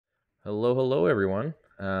Hello, hello, everyone.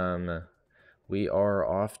 We are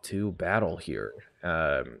off to battle here.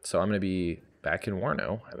 So I'm going to be back in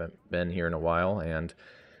Warno. I haven't been here in a while, and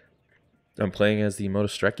I'm playing as the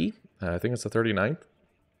Motostreki. I think it's the 39th.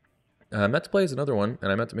 I meant to play as another one,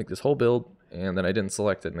 and I meant to make this whole build, and then I didn't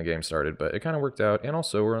select it and the game started, but it kind of worked out. And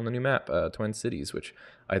also, we're on the new map, Twin Cities, which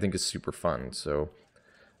I think is super fun. So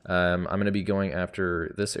I'm going to be going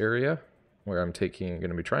after this area, where going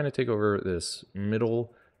to be trying to take over this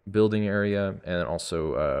middle building area, and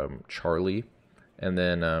also Charlie, and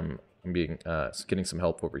then I'm getting some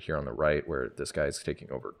help over here on the right, where this guy's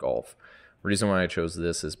taking over golf. The reason why I chose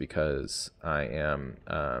this is because I am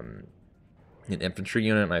an infantry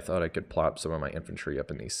unit, and I thought I could plop some of my infantry up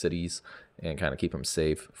in these cities and kind of keep them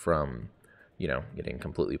safe from, getting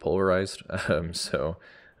completely pulverized. So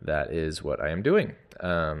that is what I am doing.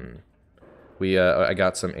 I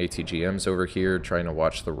got some ATGMs over here, trying to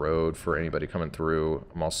watch the road for anybody coming through.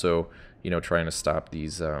 I'm also, trying to stop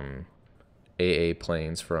these AA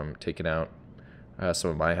planes from taking out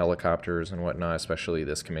some of my helicopters and whatnot, especially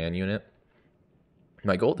this command unit.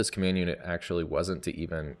 My goal with this command unit actually wasn't to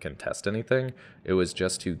even contest anything. It was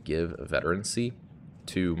just to give veterancy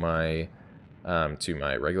to my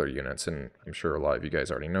regular units, and I'm sure a lot of you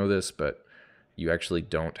guys already know this, but you actually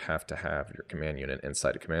don't have to have your command unit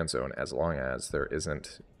inside a command zone as long as there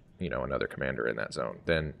isn't, another commander in that zone.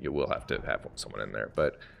 Then you will have to have someone in there.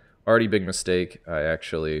 But already big mistake. I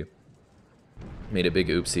actually made a big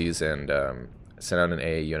oopsies and sent out an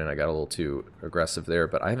AA unit. I got a little too aggressive there,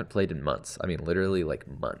 but I haven't played in months. I mean, literally like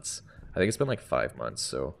months. I think it's been like 5 months.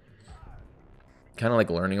 So kind of like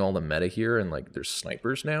learning all the meta here, and like there's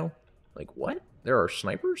snipers now. Like what? There are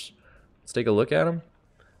snipers? Let's take a look at them.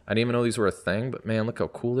 I didn't even know these were a thing, but man, look how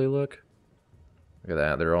cool they look. Look at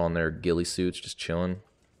that. They're all in their ghillie suits, just chilling.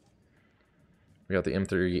 We got the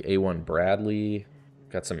M3A1 Bradley.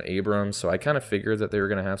 Got some Abrams. So I kind of figured that they were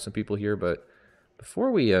going to have some people here, but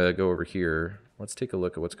before we go over here, let's take a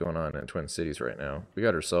look at what's going on in Twin Cities right now. We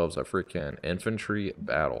got ourselves a freaking infantry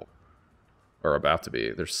battle. Or about to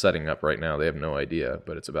be. They're setting up right now. They have no idea,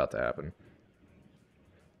 but it's about to happen.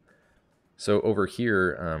 So over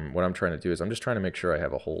here, what I'm trying to do is I'm just trying to make sure I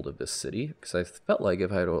have a hold of this city, because I felt like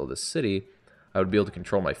if I had a hold of this city, I would be able to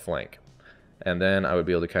control my flank. And then I would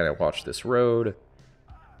be able to kind of watch this road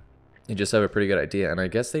and just have a pretty good idea. And I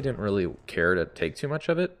guess they didn't really care to take too much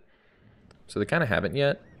of it. So they kind of haven't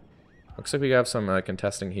yet. Looks like we have some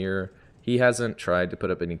contesting here. He hasn't tried to put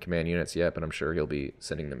up any command units yet, but I'm sure he'll be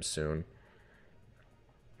sending them soon.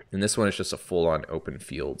 And this one is just a full-on open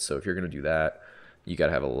field. So if you're going to do that, you got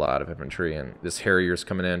to have a lot of infantry. And this Harrier's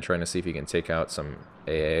coming in, trying to see if he can take out some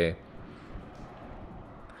AA.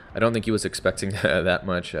 I don't think he was expecting that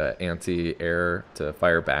much anti-air to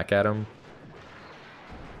fire back at him.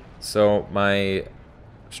 So my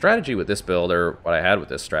strategy with this build, or what I had with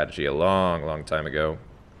this strategy a long, long time ago,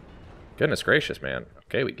 goodness gracious, man.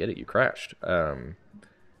 Okay, we get it. You crashed.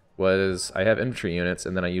 Was I have infantry units,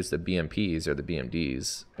 and then I use the BMPs or the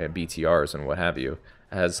BMDs and BTRs and what have you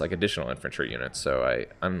as like additional infantry units. So I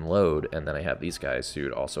unload, and then I have these guys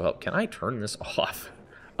who'd also help. Can I turn this off?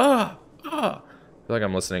 I feel like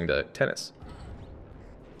I'm listening to tennis.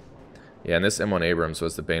 Yeah, and this M1 Abrams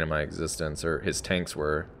was the bane of my existence, or his tanks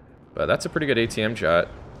were. But that's a pretty good ATM shot.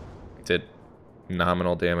 Did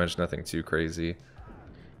nominal damage, nothing too crazy.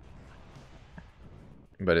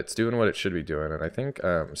 But it's doing what it should be doing, and I think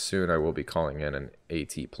soon I will be calling in an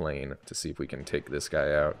AT plane to see if we can take this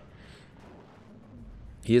guy out.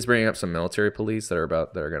 He is bringing up some military police that are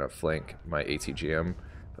going to flank my ATGM.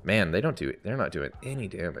 But man, they're not doing any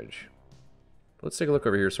damage. Let's take a look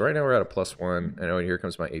over here. So right now we're at a +1, and oh, here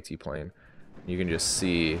comes my AT plane. You can just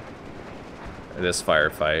see this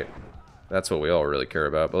firefight. That's what we all really care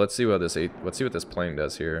about. But let's see what this plane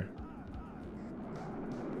does here.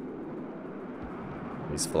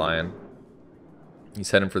 He's flying.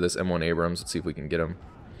 He's heading for this M1 Abrams. Let's see if we can get him.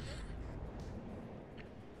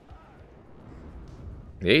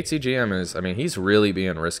 The ATGM is, I mean, he's really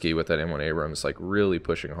being risky with that M1 Abrams, like really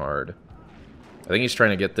pushing hard. I think he's trying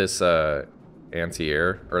to get this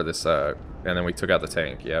anti-air, or this, and then we took out the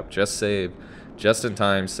tank. Yep, just in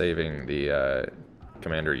time saving the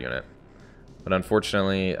commander unit. But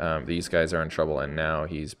unfortunately, these guys are in trouble, and now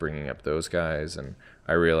he's bringing up those guys, and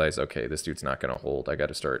I realize, okay, this dude's not going to hold. I got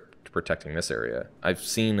to start protecting this area. I've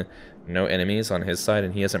seen no enemies on his side,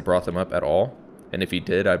 and he hasn't brought them up at all. And if he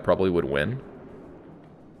did, I probably would win.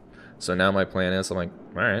 So now my plan is, I'm like,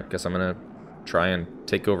 all right, guess I'm going to try and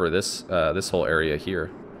take over this this whole area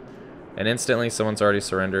here. And instantly, someone's already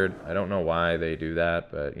surrendered. I don't know why they do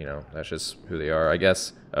that, but, you know, that's just who they are. I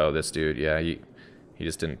guess, oh, this dude, yeah, he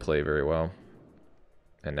just didn't play very well.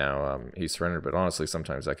 And now he surrendered, but honestly,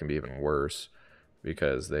 sometimes that can be even worse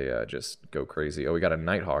because they just go crazy. Oh, we got a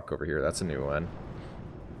Nighthawk over here. That's a new one.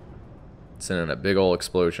 Sending a big old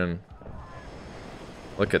explosion.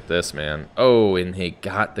 Look at this, man. Oh, and he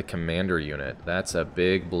got the commander unit. That's a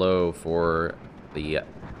big blow for the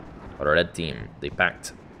red team, the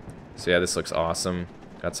Pact. So yeah, this looks awesome.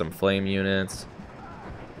 Got some flame units.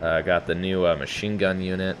 Got the new machine gun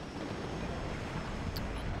unit.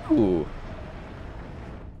 Ooh.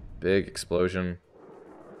 Big explosion.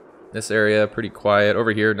 This area, pretty quiet.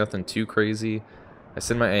 Over here, nothing too crazy. I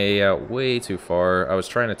sent my AA out way too far. I was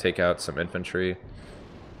trying to take out some infantry.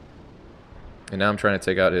 And now I'm trying to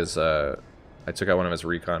take out his, I took out one of his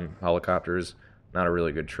recon helicopters. Not a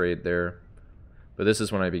really good trade there. But this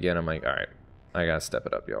is when I began, I'm like, alright, I gotta step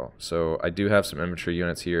it up, y'all. So I do have some infantry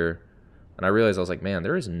units here. And I realized, I was like, man,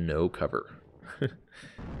 there is no cover.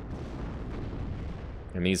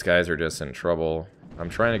 And these guys are just in trouble. I'm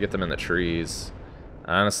trying to get them in the trees.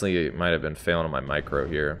 Honestly, it might have been failing on my micro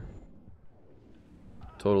here.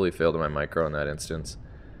 Totally failed on my micro in that instance.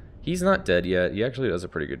 He's not dead yet. He actually does a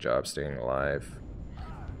pretty good job staying alive.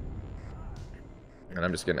 And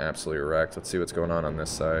I'm just getting absolutely wrecked. Let's see what's going on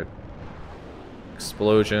this side.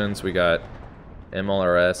 Explosions. We got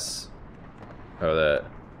MLRS. Oh, the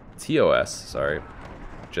TOS, sorry.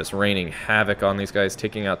 Just raining havoc on these guys,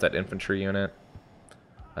 taking out that infantry unit.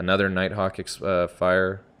 Another Nighthawk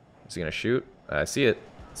fire. Is he going to shoot? I see it.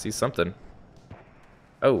 I see something.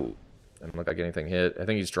 Oh. Doesn't look like anything hit. I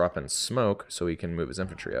think he's dropping smoke so he can move his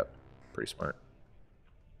infantry up. Pretty smart.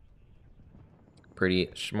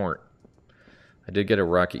 Pretty smart. I did get a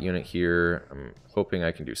rocket unit here. I'm hoping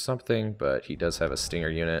I can do something, but he does have a Stinger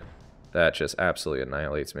unit. That just absolutely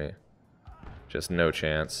annihilates me. Just no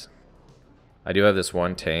chance. I do have this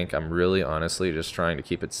one tank. I'm really honestly just trying to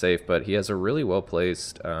keep it safe, but he has a really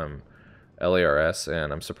well-placed LARS,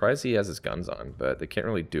 and I'm surprised he has his guns on, but they can't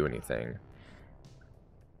really do anything.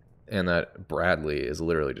 And that Bradley is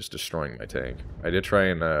literally just destroying my tank. I did try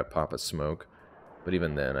and pop a smoke, but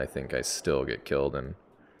even then I think I still get killed, and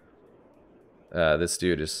this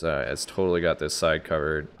dude just has totally got this side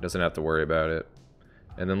covered, doesn't have to worry about it.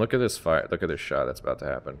 And then look at this fire, look at this shot that's about to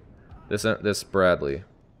happen. This Bradley,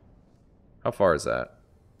 how far is that?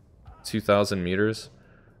 2,000 meters?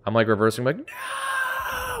 I'm like reversing, like,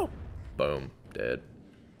 no! Boom, dead.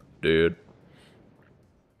 Dude.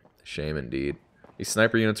 Shame indeed. These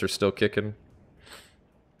sniper units are still kicking.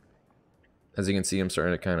 As you can see, I'm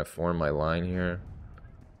starting to kind of form my line here.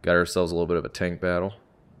 Got ourselves a little bit of a tank battle.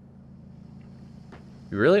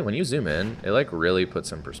 You really, when you zoom in, it like really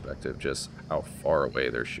puts in perspective just how far away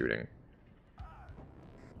they're shooting.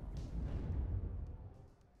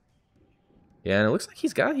 Yeah, and it looks like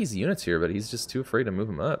he's got these units here, but he's just too afraid to move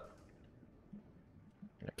them up.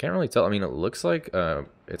 I can't really tell. I mean, it looks like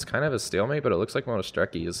it's kind of a stalemate, but it looks like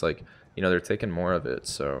Monostreki is like, you know, they're taking more of it,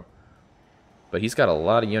 so. But he's got a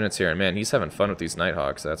lot of units here, and man, he's having fun with these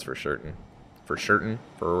Nighthawks, that's for certain. For certain.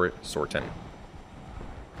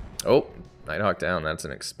 Oh, Nighthawk down. That's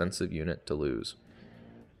an expensive unit to lose.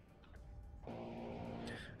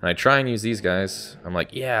 And I try and use these guys. I'm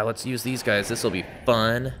like, yeah, let's use these guys. This will be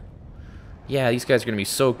fun. Yeah, these guys are going to be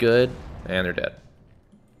so good. And they're dead.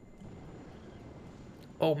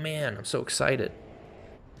 Oh, man, I'm so excited.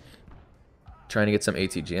 Trying to get some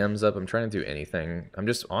ATGMs up. I'm trying to do anything.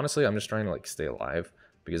 Honestly, I'm just trying to, like, stay alive.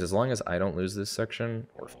 Because as long as I don't lose this section,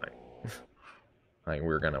 we're fine. Like,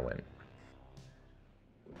 we're going to win.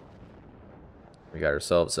 We got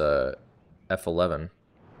ourselves a F11.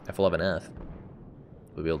 F11F.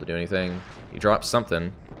 We'll be able to do anything. He dropped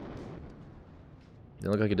something.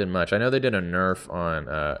 Didn't look like it did much. I know they did a nerf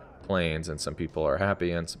on planes, and some people are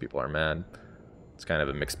happy and some people are mad. It's kind of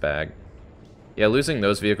a mixed bag. Yeah, losing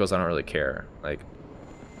those vehicles, I don't really care. Like,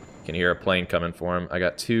 you can hear a plane coming for him. I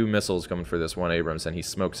got 2 missiles coming for this one Abrams, and he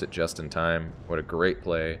smokes it just in time. What a great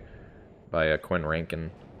play by Quinn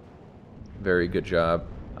Rankin. Very good job.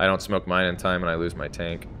 I don't smoke mine in time, and I lose my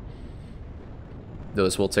tank.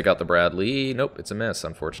 Those will take out the Bradley. Nope, it's a miss,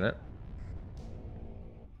 unfortunate.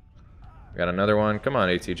 Got another one. Come on,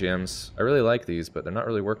 ATGMs. I really like these, but they're not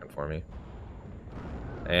really working for me.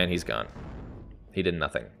 And he's gone. He did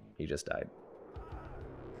nothing. He just died.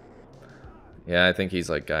 Yeah, I think he's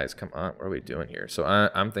like, guys, come on. What are we doing here? So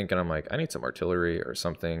I'm thinking, I'm like, I need some artillery or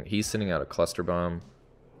something. He's sending out a cluster bomb.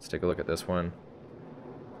 Let's take a look at this one.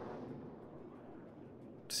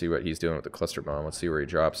 See what he's doing with the cluster bomb. Let's see where he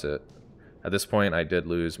drops it. At this point, I did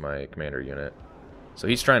lose my commander unit. So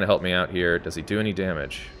he's trying to help me out here. Does he do any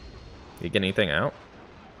damage? Did he get anything out?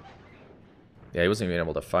 Yeah, he wasn't even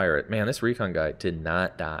able to fire it. Man, this recon guy did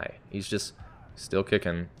not die. He's just still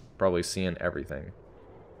kicking, probably seeing everything.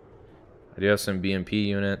 I do have some BMP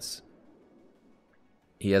units.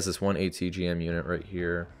 He has this one ATGM unit right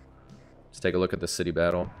here. Let's take a look at the city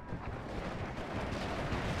battle.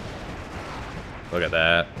 Look at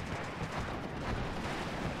that.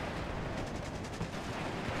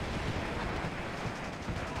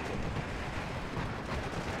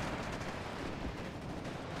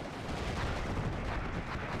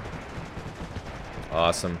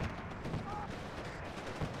 Awesome.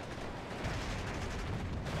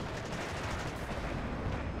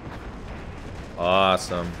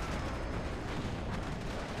 Awesome.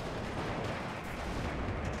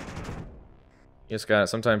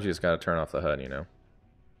 Sometimes you just gotta turn off the HUD, you know.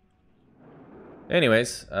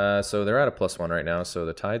 Anyways, so they're at a +1 right now, so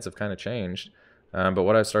the tides have kind of changed. But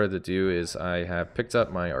what I've started to do is I have picked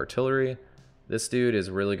up my artillery. This dude has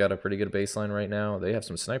really got a pretty good baseline right now. They have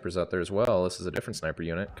some snipers out there as well. This is a different sniper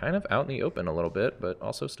unit, kind of out in the open a little bit, but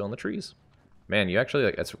also still in the trees. Man, you actually,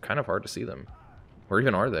 like, it's kind of hard to see them. Where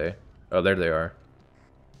even are they? Oh, there they are.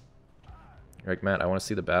 You're like, Matt, I want to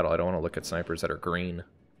see the battle. I don't want to look at snipers that are green.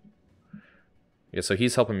 Yeah, so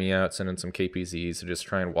he's helping me out, sending some KPZs to just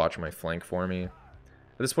try and watch my flank for me.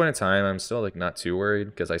 At this point in time, I'm still, like, not too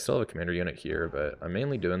worried, because I still have a commander unit here, but I'm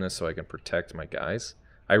mainly doing this so I can protect my guys.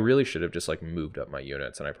 I really should have just, like, moved up my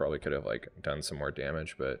units, and I probably could have, like, done some more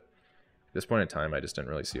damage, but at this point in time, I just didn't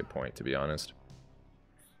really see a point, to be honest.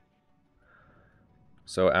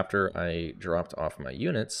 So after I dropped off my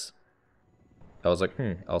units, I was like,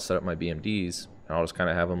 I'll set up my BMDs, and I'll just kind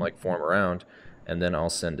of have them, like, form around, and then I'll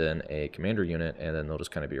send in a commander unit, and then they'll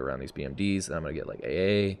just kind of be around these BMDs, and I'm going to get, like,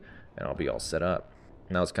 AA, and I'll be all set up.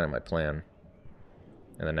 And that was kind of my plan.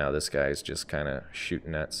 And then now this guy's just kind of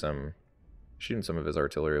shooting some of his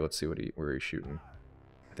artillery. Let's see where he's shooting.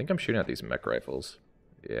 I think I'm shooting at these mech rifles.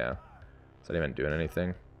 Yeah. Is that even doing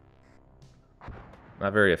anything?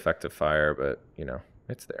 Not very effective fire, but, you know,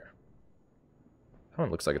 it's there. That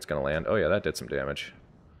one looks like it's going to land. Oh, yeah, that did some damage.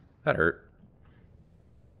 That hurt.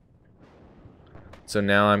 So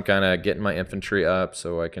now I'm kind of getting my infantry up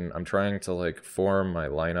so I'm trying to, like, form my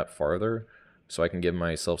lineup farther so I can give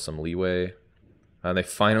myself some leeway. They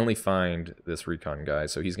finally find this recon guy,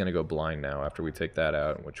 so he's going to go blind now after we take that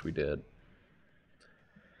out, which we did.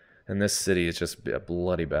 And this city is just a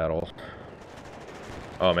bloody battle.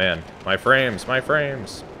 Oh, man. My frames! My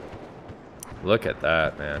frames! Look at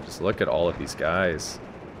that, man. Just look at all of these guys.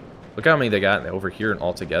 Look how many they got over here and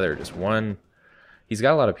all together. Just one. He's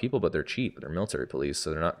got a lot of people, but they're cheap. They're military police,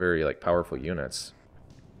 so they're not very, like, powerful units.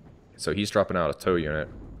 So he's dropping out a tow unit.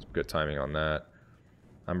 Good timing on that.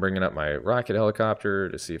 I'm bringing up my rocket helicopter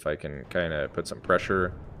to see if I can kind of put some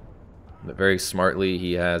pressure. But very smartly,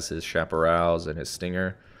 he has his chaparrals and his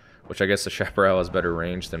Stinger, which I guess the chaparral has better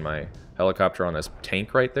range than my helicopter on this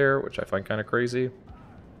tank right there, which I find kind of crazy.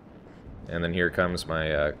 And then here comes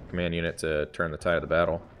my command unit to turn the tide of the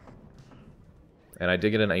battle. And I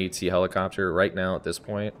did get an AT helicopter. Right now, at this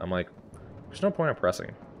point, I'm like, there's no point in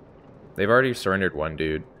pressing. They've already surrendered one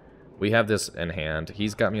dude. We have this in hand.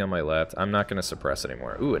 He's got me on my left. I'm not going to suppress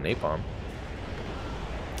anymore. Ooh, a napalm.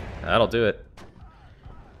 That'll do it.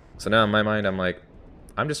 So now in my mind, I'm like,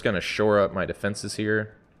 I'm just going to shore up my defenses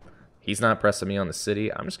here. He's not pressing me on the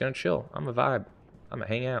city. I'm just going to chill. I'm a vibe. I'm going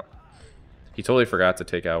to hang out. He totally forgot to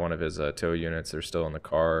take out one of his tow units. They're still in the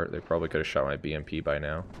car. They probably could have shot my BMP by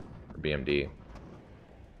now. Or BMD.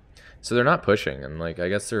 So they're not pushing. And like, I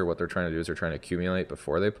guess what they're trying to do is they're trying to accumulate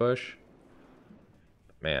before they push.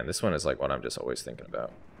 Man, this one is like what I'm just always thinking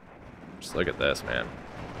about. Just look at this, man.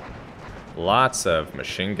 Lots of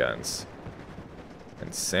machine guns.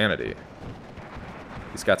 Insanity.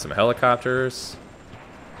 He's got some helicopters.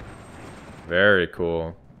 Very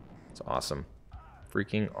cool. It's awesome.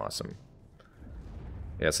 Freaking awesome.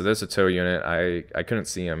 Yeah, so there's a tow unit. I couldn't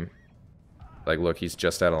see him. Like, look, he's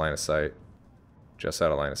just out of line of sight. Just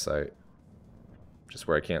out of line of sight. Just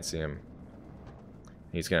where I can't see him.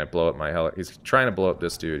 He's gonna blow up my heli. He's trying to blow up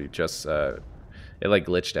this dude. He just, it like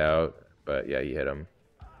glitched out. But yeah, he hit him.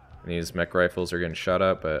 And these mech rifles are getting shot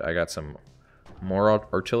up, but I got some more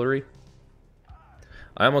artillery.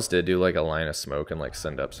 I almost did do like a line of smoke and like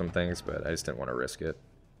send up some things, but I just didn't want to risk it.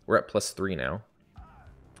 We're at +3 now.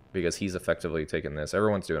 Because he's effectively taken this.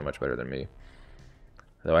 Everyone's doing much better than me.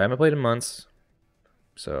 Though I haven't played in months.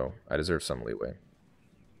 So I deserve some leeway.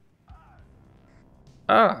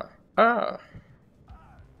 And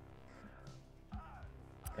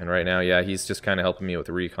right now, yeah, he's just kind of helping me with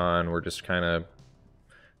recon. We're just kind of...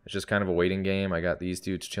 It's just kind of a waiting game. I got these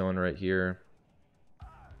dudes chilling right here.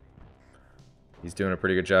 He's doing a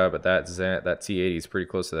pretty good job, but that T-80 is pretty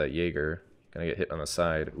close to that Jaeger. Gonna get hit on the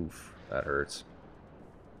side. Oof, that hurts.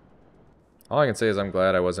 All I can say is I'm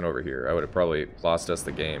glad I wasn't over here. I would have probably lost us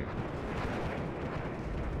the game.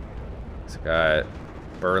 He's got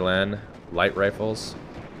Berlin light rifles.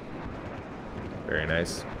 Very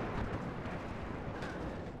nice.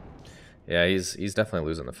 Yeah, he's definitely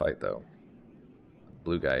losing the fight though.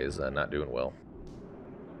 Blue guy is not doing well.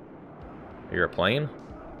 You're a plane?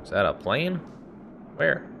 Is that a plane?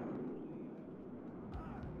 Where?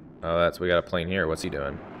 Oh, we got a plane here. What's he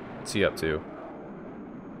doing? What's he up to?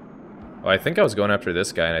 Oh, I think I was going after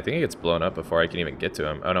this guy, and I think he gets blown up before I can even get to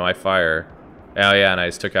him. Oh no, I fire. Oh yeah, and I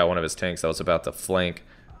just took out one of his tanks. I was about to flank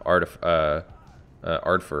Ardfer.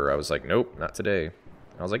 I was like, nope, not today.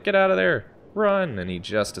 I was like, get out of there, run, and he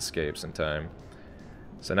just escapes in time.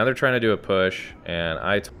 So now they're trying to do a push, and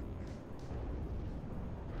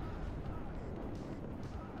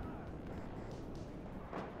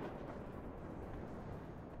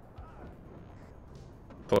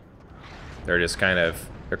they're just kind of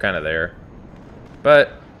there.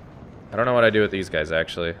 But I don't know what I do with these guys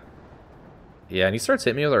actually. Yeah, and he starts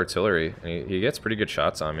hitting me with artillery, and he gets pretty good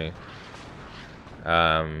shots on me.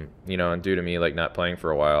 You know, and due to me like not playing for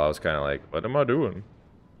a while, I was kind of like, what am I doing?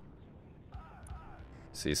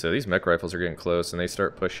 See, so these mech rifles are getting close, and they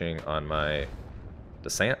start pushing on my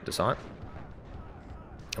descent.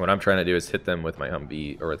 What I'm trying to do is hit them with my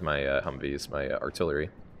Humvee, or with my Humvees, my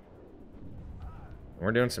artillery.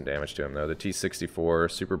 We're doing some damage to him though. The T-64,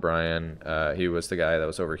 Super Brian, he was the guy that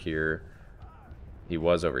was over here. He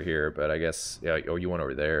was over here, but I guess, yeah, oh, you went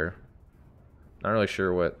over there. Not really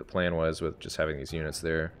sure what the plan was with just having these units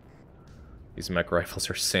there. These mech rifles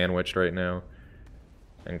are sandwiched right now.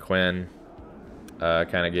 And Quinn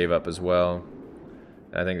kind of gave up as well.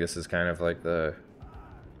 I think this is kind of like a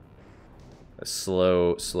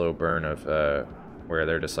slow burn of where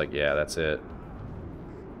they're just like, yeah, that's it.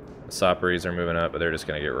 The Sopries are moving up, but they're just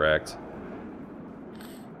going to get wrecked.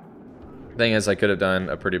 Thing is, I could have done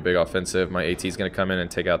a pretty big offensive. My AT is going to come in and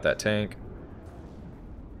take out that tank.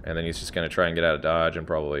 And then he's just going to try and get out of dodge and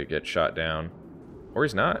probably get shot down. Or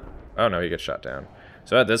he's not. Oh no, he gets shot down.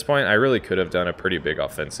 So at this point, I really could have done a pretty big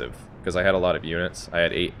offensive. Because I had a lot of units. I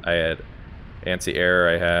had anti-air,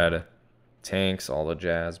 I had tanks, all the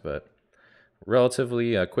jazz. But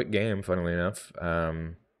relatively quick game, funnily enough.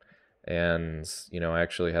 And, you know, I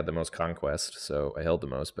actually had the most conquest, so I held the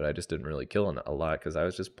most, but I just didn't really kill a lot because I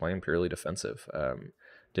was just playing purely defensive.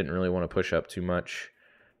 Didn't really want to push up too much.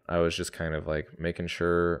 I was just kind of like making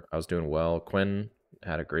sure I was doing well. Quinn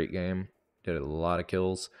had a great game, did a lot of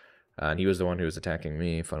kills, and he was the one who was attacking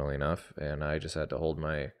me, funnily enough, and I just had to hold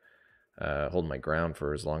my ground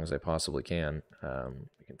for as long as I possibly can.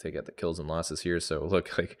 We can take out the kills and losses here, so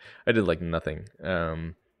look, like I did like nothing.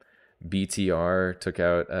 BTR took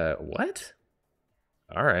out, what?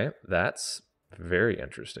 All right, that's very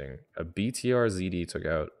interesting. A BTR ZD took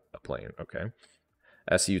out a plane, okay.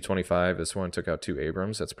 SU-25, this one took out 2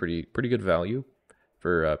 Abrams. That's pretty good value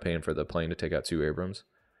for paying for the plane to take out 2 Abrams.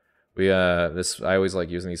 I always like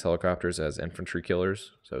using these helicopters as infantry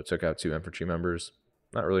killers, so it took out 2 infantry members.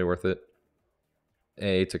 Not really worth it.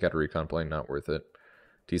 A took out a recon plane, not worth it.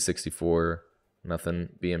 T-64, nothing.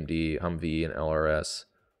 BMD, Humvee, and LRS.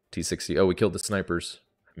 T-60, oh, we killed the snipers.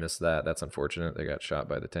 I missed that. That's unfortunate. They got shot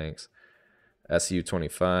by the tanks.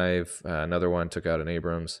 SU-25, another one took out an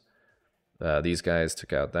Abrams. These guys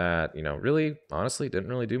took out that. You know, really, honestly, didn't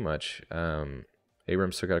really do much.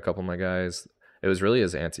 Abrams took out a couple of my guys. It was really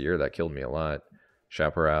his anti-air that killed me a lot.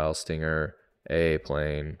 Chaparral, Stinger, AA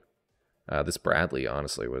plane. This Bradley,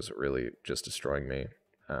 honestly, was really just destroying me.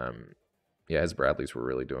 Yeah, his Bradleys were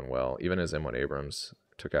really doing well. Even his M1 Abrams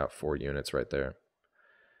took out 4 units right there.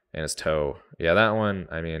 And his tow. Yeah, that one,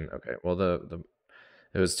 I mean, okay. Well,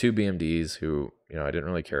 it was 2 BMDs who, you know, I didn't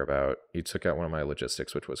really care about. He took out one of my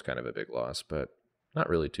logistics, which was kind of a big loss, but not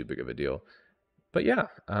really too big of a deal. But yeah,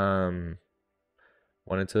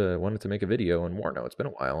 wanted to make a video on WARNO. It's been a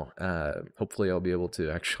while. Hopefully I'll be able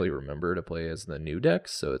to actually remember to play as the new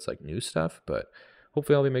decks, so it's like new stuff, but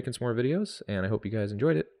hopefully I'll be making some more videos, and I hope you guys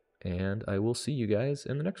enjoyed it, and I will see you guys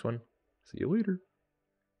in the next one. See you later.